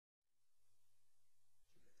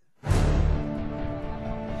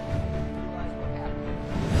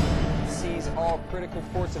all critical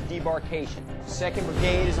ports of debarkation. 2nd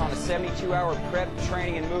Brigade is on a 72-hour prep,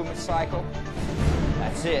 training, and movement cycle.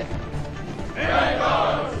 That's it.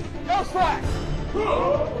 No slack!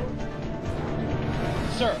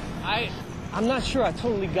 Sir, I'm not sure I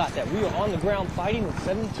totally got that. We were on the ground fighting in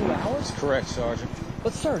 72 hours? Correct, Sergeant.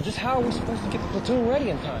 But sir, just how are we supposed to get the platoon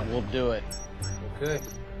ready in time? We'll do it. Okay.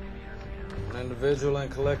 An individual and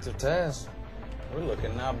collective task. We're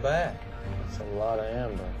looking not bad. It's a lot of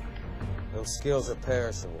amber. Those skills are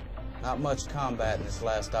perishable. Not much combat in this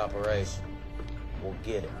last operation. We'll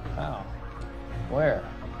get it. How? Where?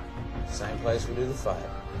 Same place we do the fight.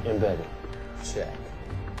 Embedded. Check.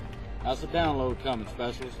 How's the download coming,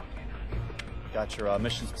 Specialist? Got your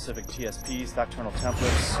mission-specific TSPs, doctrinal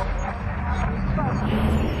templates,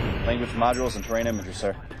 language modules, and terrain imagery,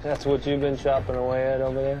 sir. That's what you've been chopping away at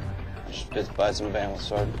over there? Just bits by some bandwidth,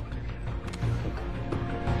 Sergeant.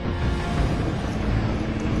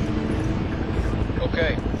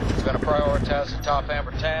 Okay, it's gonna prioritize the top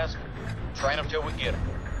amber task. Train them till we get them.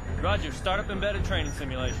 Roger, start up embedded training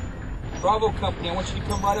simulation. Bravo Company, I want you to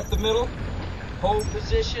come right up the middle. Hold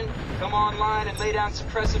position, come online, and lay down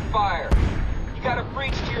suppressive fire. You got a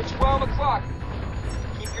breach to your 12 o'clock.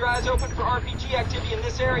 Keep your eyes open for RPG activity in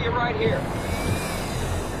this area right here.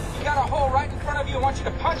 You got a hole right in front of you. I want you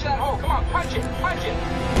to punch that hole. Come on, punch it, punch it.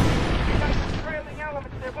 You got some trailing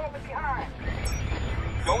elements. They're moving behind.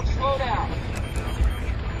 Don't slow down.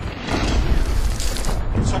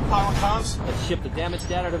 Check pilot comms. Let's ship the damage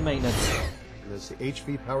data to maintenance. There's the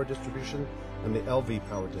HV power distribution and the LV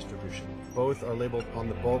power distribution. Both are labeled on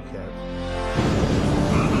the bulkhead.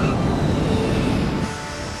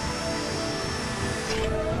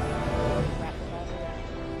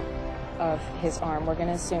 Of his arm. We're going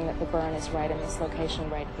to assume that the burn is right in this location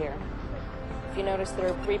right here. If you notice, there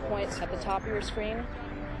are 3 points at the top of your screen.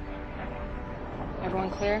 Everyone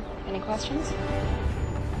clear? Any questions?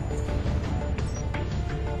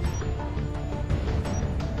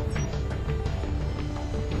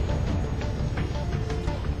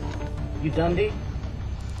 You done, D?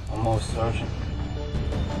 Almost, Sergeant.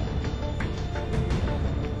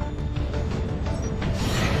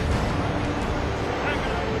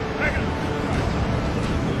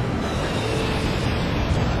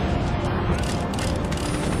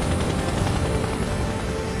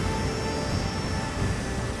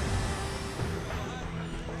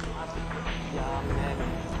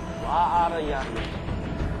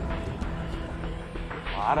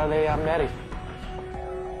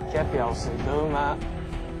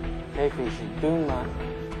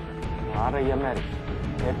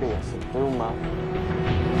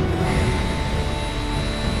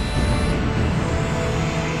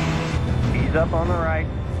 Ease up on the right.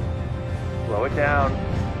 Slow it down.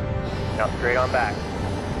 Now straight on back.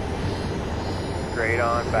 Straight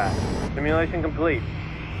on back. Simulation complete.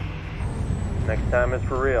 Next time is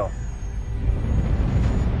for real.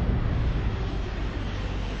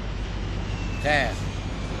 Task.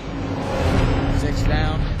 6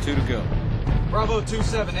 down, 2 to go. Bravo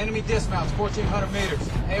 2-7, enemy dismounts 1,400 meters.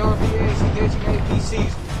 ARVAs engaging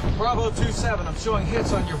APCs. Bravo 2-7, I'm showing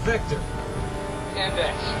hits on your Victor.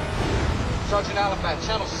 Index. Sergeant Alabat,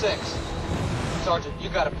 Channel 6. Sergeant, you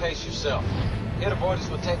gotta pace yourself. Hit avoidance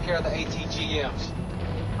will take care of the ATGMs.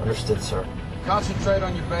 Understood, sir. Concentrate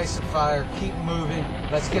on your basic fire, keep moving.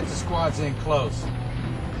 Let's get the squads in close.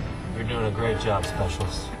 You're doing a great job,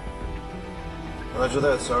 Specialist. Roger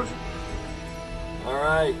that, Sergeant. All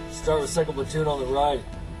right, start with 2nd Platoon on the right.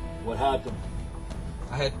 What happened?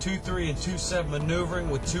 I had 2-3 and 2-7 maneuvering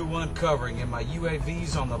with 2-1 covering, and my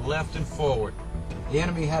UAVs on the left and forward. The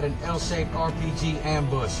enemy had an L-shaped RPG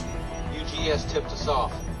ambush. UGS tipped us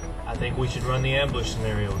off. I think we should run the ambush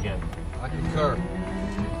scenario again. I concur.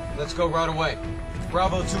 Let's go right away.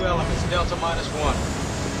 Bravo 2 elements, Delta -1.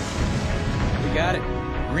 We got it.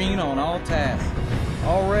 Green on all tasks.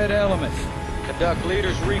 All red elements. Conduct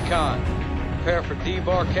leaders recon. Prepare for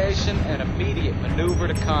debarkation and immediate maneuver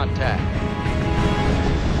to contact.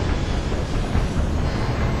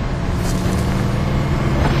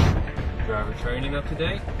 Driver training up to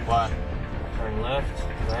date? Why? Turn left,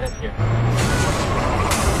 right up here.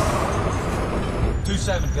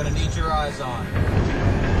 2-7, gonna need your eyes on.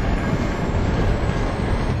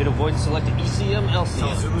 Hit avoid select ECM,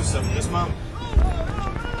 LCM. Zulu 7, dismount.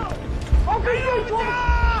 Okay,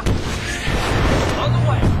 On the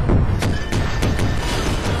way.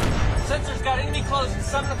 Sensor's got enemy close at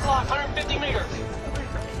 7 o'clock, 150 meters.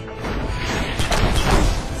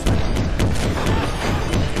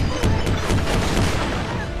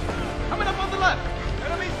 Coming up on the left.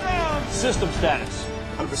 Enemies down. System status.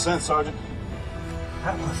 100%, Sergeant.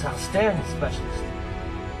 That was outstanding, Specialist.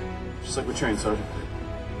 Just like we trained, Sergeant.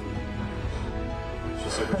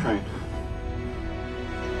 Just like we trained.